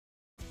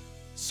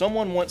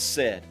Someone once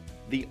said,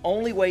 the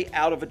only way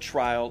out of a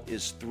trial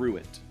is through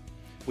it.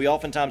 We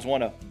oftentimes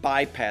want to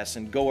bypass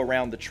and go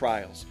around the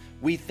trials.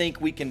 We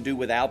think we can do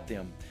without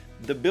them.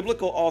 The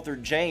biblical author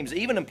James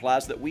even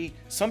implies that we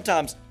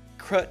sometimes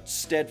cut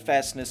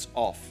steadfastness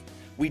off.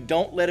 We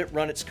don't let it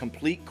run its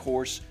complete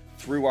course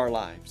through our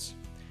lives.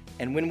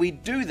 And when we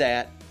do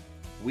that,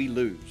 we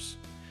lose.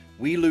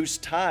 We lose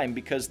time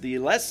because the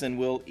lesson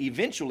will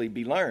eventually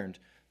be learned,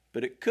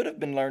 but it could have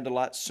been learned a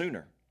lot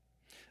sooner.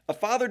 A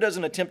father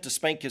doesn't attempt to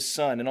spank his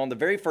son, and on the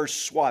very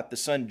first swat, the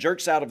son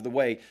jerks out of the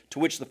way, to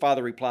which the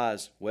father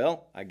replies,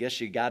 "Well, I guess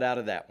you got out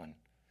of that one."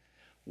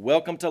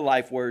 Welcome to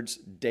Life Words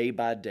Day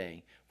by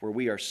Day, where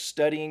we are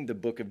studying the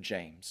book of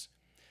James.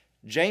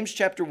 James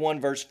chapter 1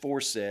 verse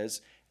 4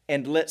 says,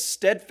 "And let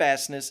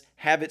steadfastness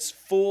have its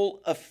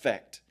full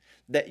effect,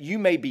 that you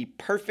may be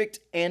perfect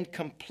and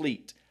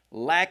complete,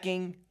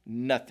 lacking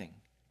nothing."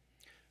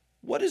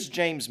 What does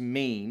James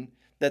mean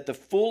that the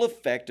full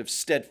effect of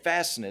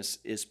steadfastness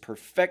is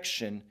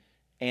perfection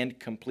and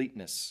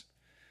completeness?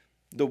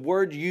 The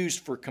word used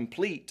for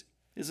complete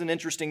is an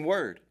interesting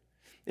word.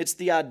 It's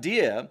the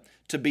idea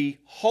to be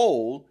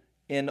whole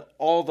in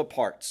all the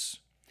parts.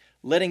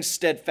 Letting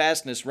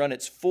steadfastness run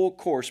its full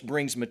course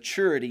brings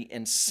maturity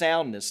and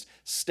soundness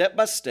step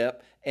by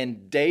step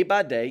and day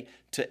by day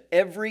to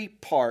every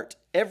part,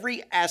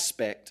 every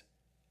aspect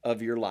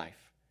of your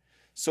life.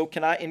 So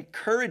can I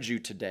encourage you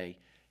today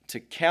to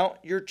count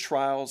your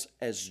trials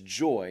as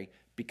joy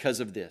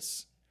because of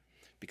this?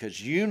 Because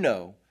you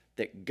know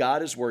that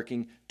God is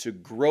working to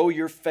grow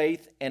your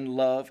faith and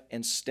love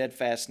and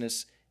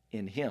steadfastness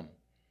in Him.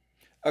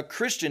 A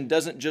Christian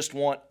doesn't just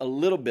want a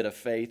little bit of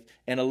faith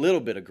and a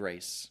little bit of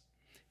grace.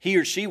 He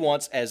or she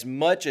wants as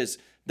much as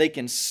they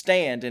can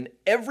stand in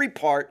every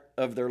part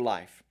of their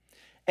life.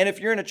 And if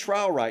you're in a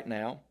trial right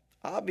now,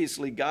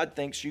 obviously God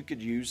thinks you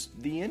could use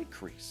the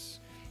increase.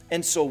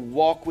 And so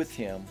walk with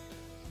Him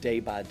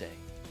day by day.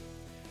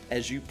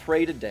 As you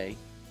pray today,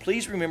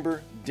 please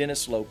remember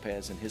Dennis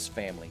Lopez and his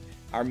family,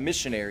 our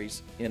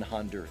missionaries in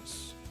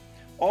Honduras.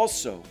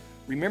 Also,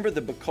 remember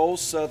the Bicol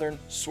Southern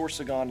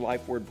Sorsogon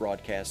Life Word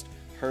broadcast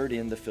heard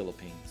in the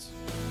Philippines.